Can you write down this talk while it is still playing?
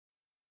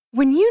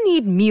When you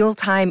need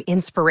mealtime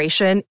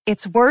inspiration,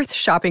 it's worth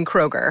shopping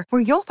Kroger,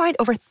 where you'll find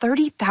over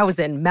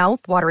 30,000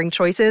 mouth-watering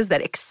choices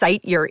that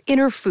excite your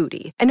inner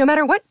foodie. And no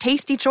matter what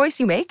tasty choice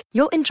you make,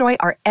 you'll enjoy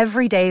our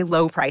everyday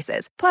low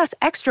prices, plus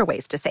extra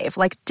ways to save,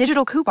 like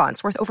digital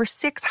coupons worth over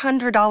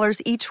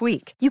 $600 each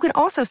week. You can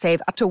also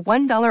save up to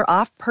 $1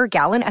 off per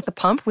gallon at the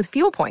pump with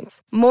fuel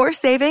points. More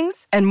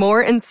savings and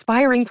more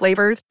inspiring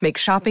flavors make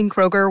shopping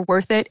Kroger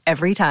worth it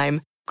every time.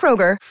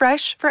 Kroger,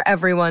 fresh for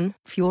everyone.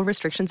 Fuel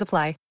restrictions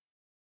apply.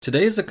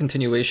 Today is a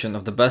continuation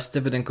of the best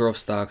dividend growth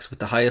stocks with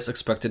the highest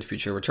expected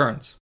future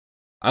returns.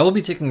 I will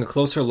be taking a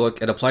closer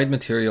look at Applied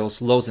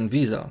Materials, Lowe's, and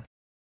Visa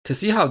to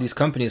see how these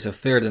companies have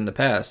fared in the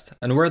past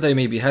and where they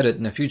may be headed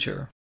in the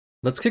future.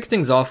 Let's kick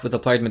things off with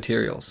Applied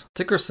Materials,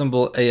 ticker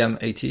symbol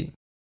AMAT.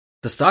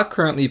 The stock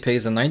currently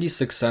pays a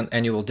 96-cent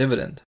annual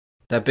dividend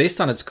that, based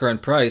on its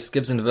current price,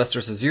 gives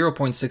investors a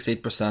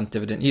 0.68%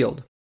 dividend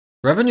yield.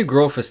 Revenue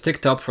growth has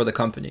ticked up for the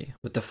company,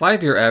 with the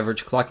 5-year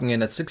average clocking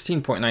in at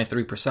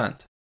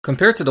 16.93%.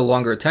 compared to the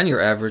longer 10-year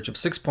average of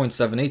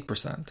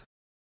 6.78%.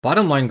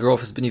 Bottom line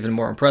growth has been even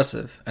more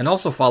impressive, and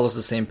also follows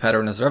the same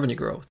pattern as revenue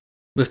growth,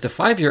 with the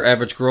 5-year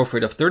average growth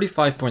rate of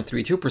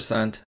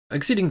 35.32%,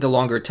 exceeding the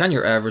longer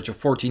 10-year average of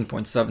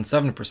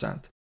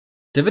 14.77%.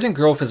 Dividend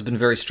growth has been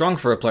very strong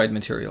for Applied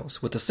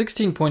Materials, with a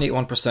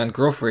 16.81%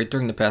 growth rate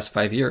during the past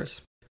 5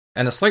 years,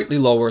 and a slightly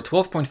lower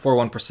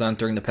 12.41%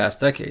 during the past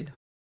decade.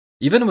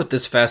 Even with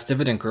this fast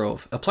dividend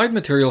growth, Applied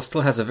Materials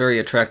still has a very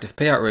attractive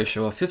payout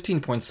ratio of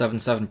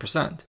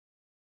 15.77%,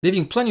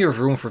 leaving plenty of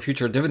room for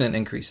future dividend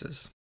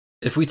increases.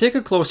 If we take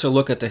a closer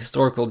look at the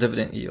historical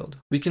dividend yield,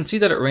 we can see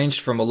that it ranged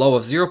from a low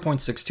of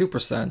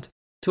 0.62%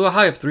 to a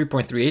high of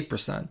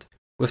 3.38%,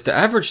 with the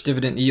average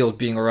dividend yield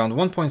being around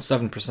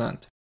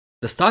 1.7%.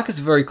 The stock is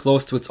very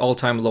close to its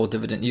all-time low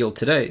dividend yield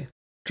today,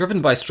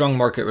 driven by strong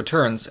market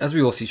returns, as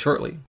we will see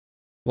shortly.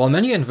 While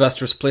many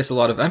investors place a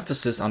lot of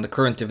emphasis on the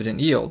current dividend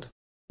yield,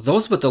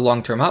 those with the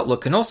long-term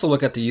outlook can also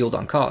look at the yield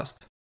on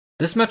cost.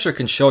 This metric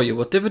can show you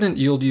what dividend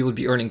yield you would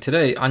be earning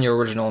today on your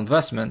original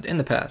investment in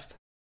the past.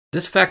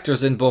 This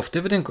factors in both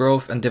dividend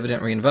growth and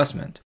dividend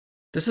reinvestment.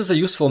 This is a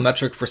useful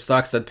metric for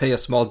stocks that pay a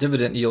small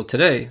dividend yield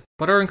today,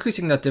 but are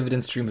increasing that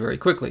dividend stream very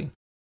quickly.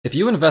 If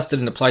you invested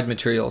in Applied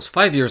Materials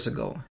 5 years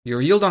ago,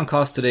 your yield on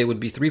cost today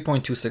would be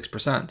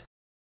 3.26%.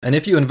 And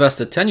if you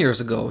invested 10 years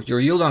ago, your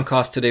yield on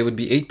cost today would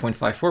be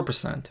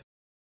 8.54%.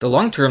 The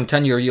long-term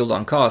 10-year yield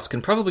on cost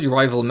can probably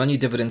rival many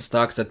dividend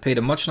stocks that paid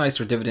a much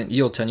nicer dividend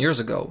yield 10 years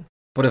ago,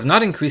 but have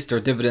not increased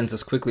their dividends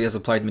as quickly as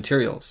Applied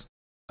Materials.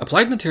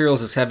 Applied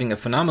Materials is having a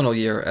phenomenal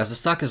year as the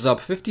stock is up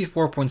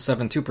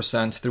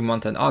 54.72% through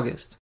month-end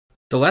August.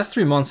 The last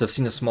 3 months have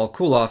seen a small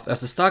cool-off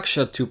as the stock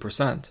shed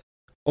 2%.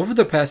 Over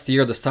the past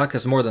year, the stock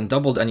has more than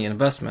doubled any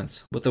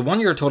investments, with a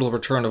 1-year total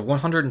return of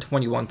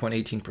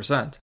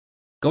 121.18%.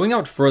 Going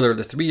out further,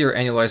 the 3-year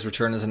annualized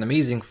return is an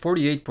amazing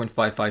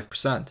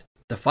 48.55%.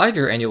 The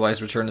 5-year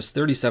annualized return is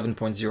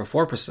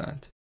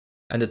 37.04%,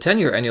 and the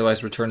 10-year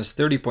annualized return is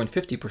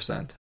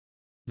 30.50%.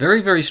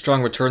 Very, very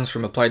strong returns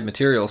from Applied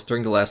Materials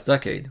during the last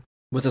decade,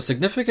 with a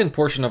significant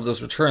portion of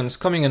those returns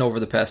coming in over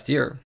the past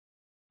year.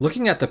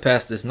 Looking at the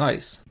past is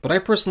nice, but I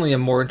personally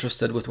am more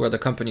interested with where the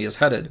company is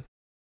headed,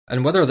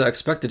 and whether the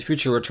expected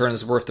future return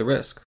is worth the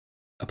risk.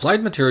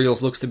 Applied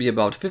Materials looks to be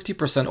about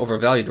 50%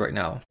 overvalued right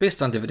now,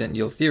 based on dividend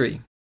yield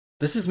theory.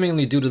 This is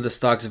mainly due to the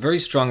stock's very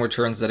strong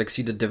returns that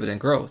exceeded dividend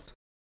growth.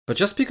 But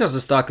just because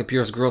the stock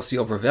appears grossly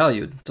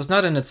overvalued does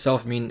not in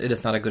itself mean it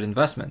is not a good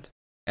investment.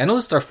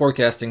 Analysts are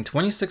forecasting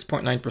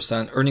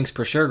 26.9% earnings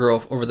per share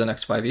growth over the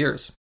next 5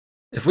 years.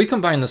 If we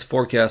combine this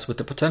forecast with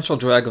the potential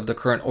drag of the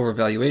current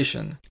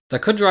overvaluation,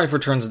 that could drive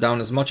returns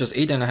down as much as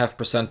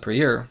 8.5% per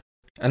year,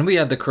 and we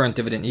add the current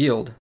dividend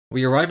yield,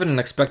 we arrive at an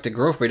expected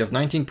growth rate of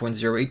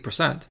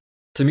 19.08%.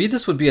 To me,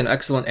 this would be an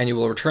excellent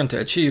annual return to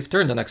achieve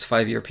during the next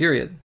 5-year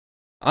period.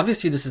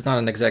 Obviously, this is not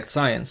an exact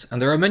science, and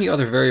there are many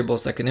other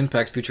variables that can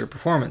impact future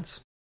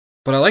performance.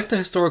 But I like the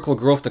historical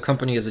growth the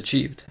company has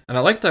achieved, and I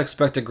like the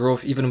expected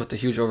growth even with the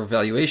huge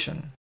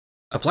overvaluation.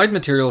 Applied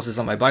Materials is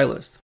on my buy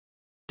list.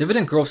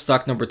 Dividend growth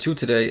stock number 2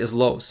 today is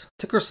Lowe's,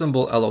 ticker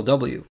symbol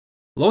LOW.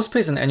 Lowe's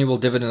pays an annual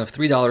dividend of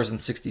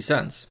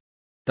 $3.60.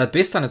 That,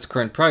 based on its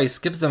current price,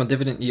 gives them a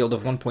dividend yield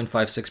of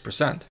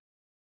 1.56%.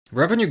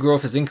 Revenue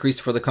growth has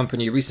increased for the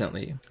company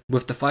recently,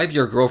 with the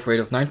 5-year growth rate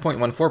of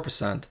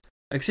 9.14%,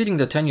 exceeding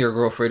the 10-year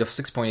growth rate of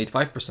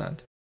 6.85%.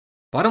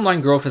 Bottom line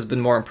growth has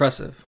been more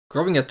impressive,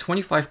 growing at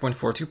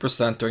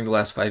 25.42% during the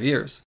last 5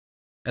 years,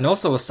 and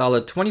also a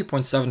solid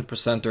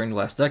 20.7% during the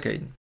last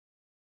decade.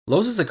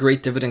 Lowe's is a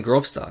great dividend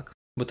growth stock,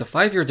 with a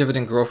 5-year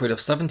dividend growth rate of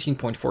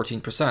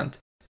 17.14%,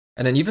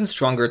 and an even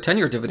stronger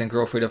 10-year dividend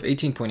growth rate of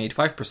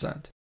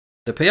 18.85%.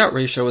 The payout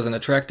ratio is an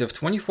attractive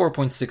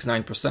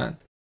 24.69%,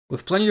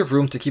 with plenty of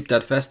room to keep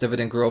that fast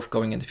dividend growth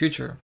going in the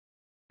future.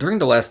 During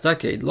the last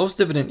decade, Lowe's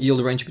dividend yield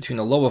ranged between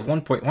a low of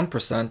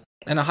 1.1%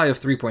 and a high of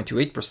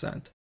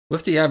 3.28%,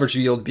 with the average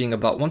yield being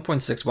about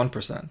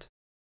 1.61%.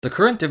 The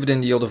current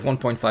dividend yield of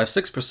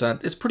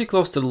 1.56% is pretty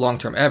close to the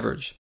long-term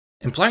average,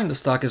 implying the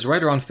stock is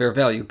right around fair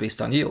value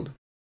based on yield.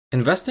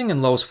 Investing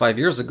in Lowe's 5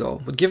 years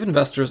ago would give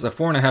investors a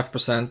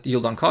 4.5%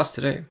 yield on cost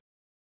today.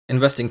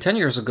 Investing 10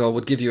 years ago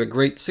would give you a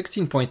great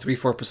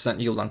 16.34%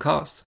 yield on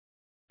cost.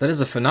 That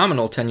is a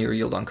phenomenal 10-year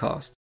yield on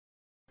cost.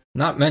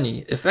 Not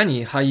many, if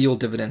any, high-yield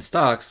dividend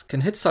stocks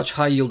can hit such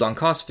high yield on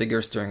cost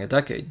figures during a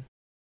decade.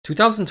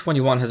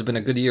 2021 has been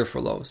a good year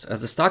for Lowe's,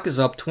 as the stock is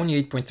up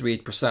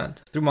 28.38%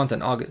 through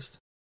month-end August,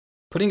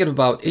 putting it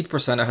about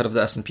 8% ahead of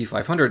the S&P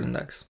 500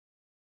 index.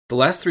 The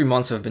last 3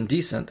 months have been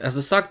decent, as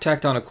the stock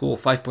tacked on a cool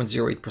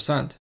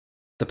 5.08%.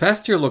 The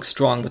past year looks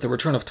strong with a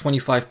return of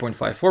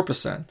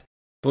 25.54%,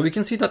 but we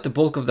can see that the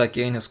bulk of that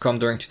gain has come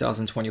during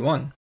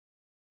 2021.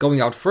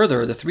 Going out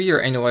further, the 3-year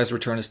annualized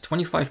return is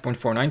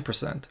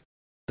 25.49%,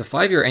 the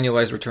 5-year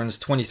annualized return is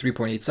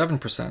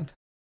 23.87%,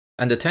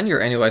 and the 10-year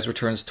annualized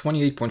return is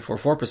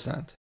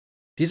 28.44%.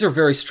 These are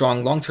very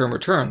strong long-term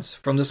returns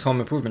from this home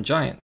improvement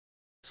giant.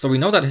 So we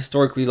know that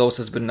historically Lowe's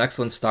has been an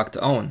excellent stock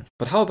to own,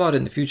 but how about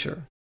in the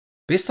future?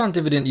 Based on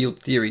dividend yield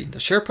theory, the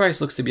share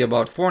price looks to be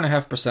about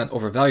 4.5%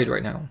 overvalued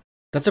right now.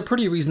 That's a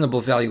pretty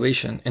reasonable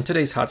valuation in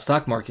today's hot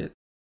stock market.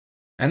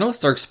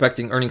 Analysts are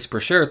expecting earnings per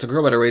share to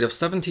grow at a rate of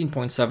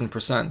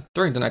 17.7%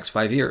 during the next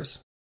 5 years.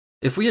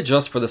 If we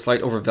adjust for the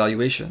slight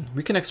overvaluation,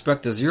 we can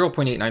expect a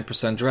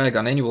 0.89% drag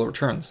on annual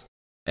returns.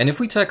 And if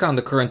we tack on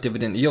the current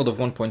dividend yield of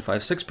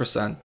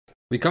 1.56%,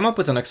 we come up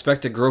with an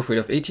expected growth rate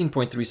of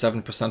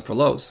 18.37% for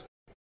Lowe's.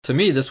 To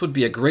me, this would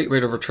be a great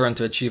rate of return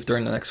to achieve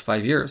during the next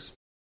 5 years.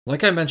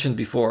 Like I mentioned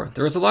before,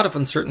 there is a lot of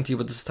uncertainty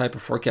with this type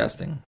of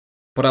forecasting,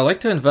 but I like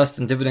to invest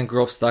in dividend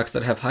growth stocks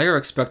that have higher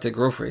expected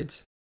growth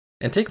rates,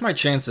 and take my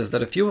chances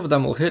that a few of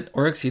them will hit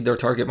or exceed their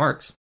target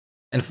marks.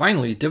 And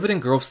finally,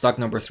 dividend growth stock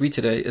number 3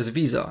 today is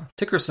Visa,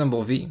 ticker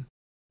symbol V.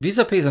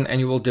 Visa pays an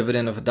annual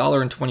dividend of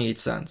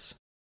 $1.28,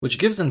 which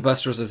gives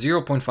investors a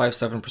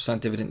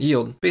 0.57% dividend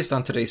yield based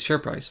on today's share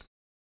price.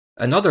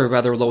 Another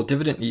rather low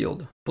dividend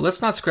yield, but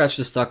let's not scratch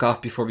this stock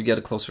off before we get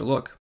a closer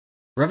look.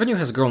 Revenue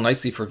has grown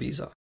nicely for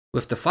Visa,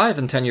 with the 5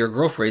 and 10-year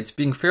growth rates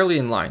being fairly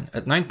in line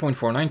at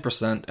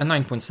 9.49% and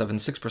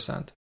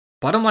 9.76%.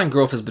 Bottom line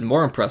growth has been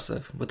more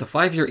impressive, with a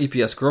 5-year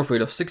EPS growth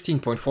rate of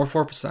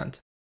 16.44%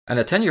 and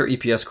a 10-year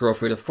EPS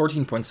growth rate of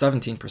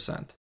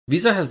 14.17%.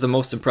 Visa has the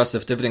most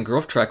impressive dividend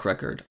growth track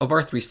record of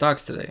our 3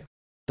 stocks today.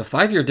 The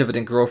 5-year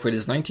dividend growth rate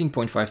is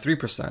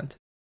 19.53%,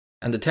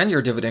 and the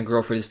 10-year dividend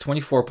growth rate is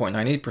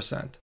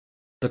 24.98%.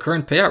 The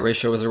current payout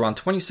ratio is around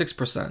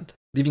 26%,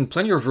 leaving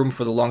plenty of room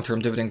for the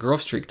long-term dividend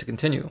growth streak to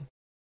continue.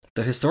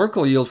 The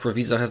historical yield for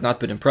Visa has not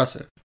been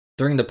impressive.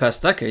 During the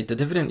past decade, the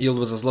dividend yield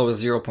was as low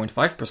as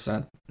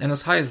 0.5% and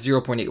as high as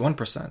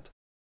 0.81%,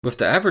 with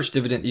the average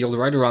dividend yield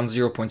right around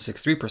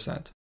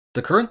 0.63%.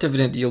 The current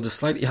dividend yield is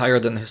slightly higher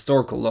than the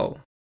historical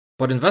low,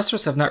 but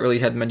investors have not really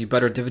had many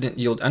better dividend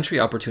yield entry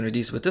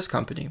opportunities with this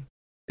company.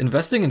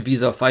 Investing in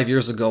Visa 5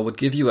 years ago would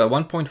give you a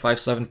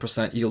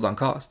 1.57% yield on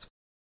cost,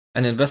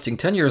 and investing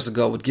 10 years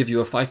ago would give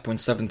you a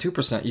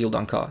 5.72% yield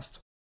on cost.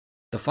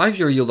 The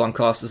 5-year yield on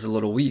cost is a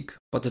little weak,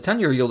 but the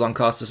 10-year yield on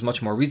cost is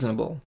much more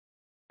reasonable.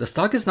 The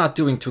stock is not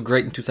doing too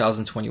great in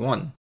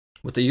 2021,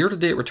 with a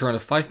year-to-date return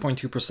of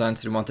 5.2%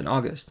 through month in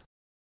August.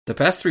 The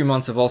past 3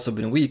 months have also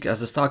been weak as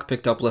the stock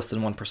picked up less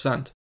than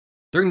 1%.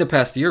 During the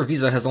past year,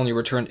 Visa has only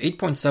returned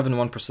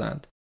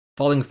 8.71%,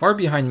 falling far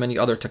behind many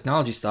other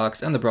technology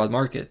stocks and the broad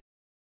market.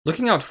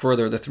 Looking out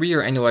further, the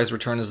 3-year annualized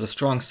return is a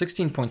strong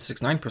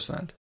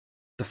 16.69%.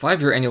 The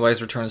 5-year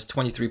annualized return is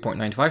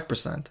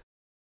 23.95%.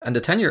 And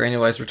the 10-year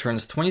annualized return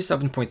is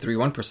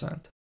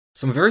 27.31%.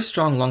 Some very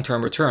strong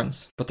long-term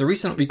returns, but the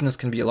recent weakness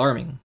can be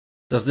alarming.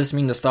 Does this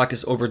mean the stock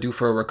is overdue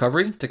for a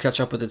recovery to catch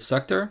up with its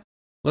sector?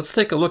 Let's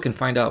take a look and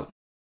find out.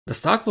 The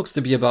stock looks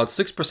to be about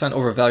 6%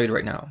 overvalued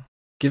right now,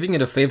 giving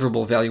it a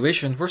favorable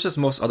valuation versus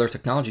most other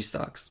technology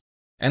stocks.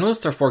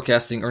 Analysts are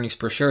forecasting earnings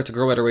per share to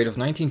grow at a rate of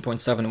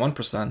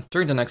 19.71%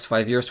 during the next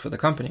 5 years for the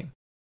company.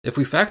 If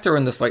we factor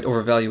in the slight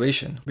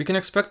overvaluation, we can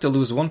expect to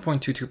lose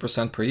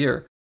 1.22% per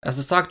year as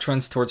the stock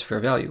trends towards fair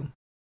value.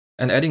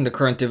 And adding the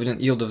current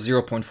dividend yield of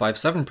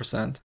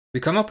 0.57%, we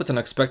come up with an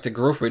expected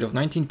growth rate of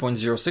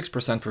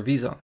 19.06% for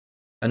Visa.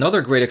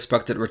 Another great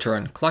expected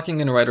return,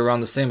 clocking in right around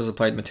the same as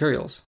Applied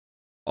Materials.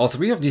 All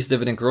 3 of these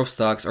dividend growth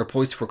stocks are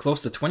poised for close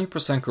to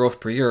 20% growth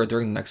per year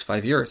during the next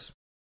 5 years.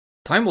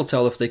 Time will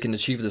tell if they can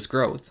achieve this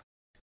growth.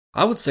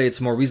 I would say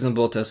it's more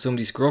reasonable to assume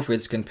these growth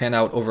rates can pan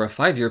out over a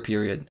 5-year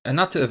period and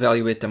not to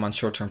evaluate them on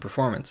short-term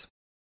performance.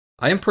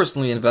 I am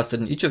personally invested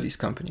in each of these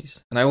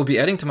companies, and I will be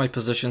adding to my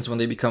positions when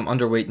they become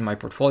underweight in my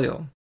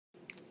portfolio.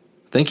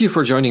 Thank you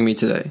for joining me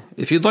today.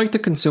 If you'd like to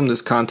consume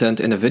this content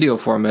in a video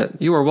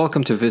format, you are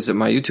welcome to visit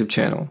my YouTube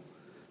channel.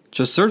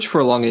 Just search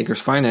for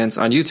Longacres Finance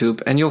on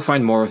YouTube and you'll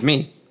find more of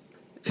me.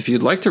 If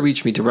you'd like to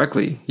reach me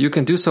directly, you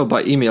can do so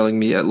by emailing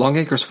me at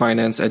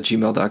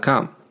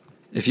longacresfinance@gmail.com.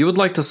 If you would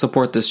like to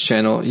support this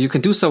channel, you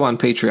can do so on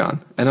Patreon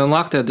and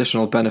unlock the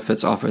additional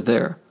benefits offered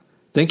there.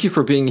 Thank you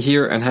for being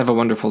here and have a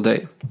wonderful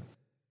day.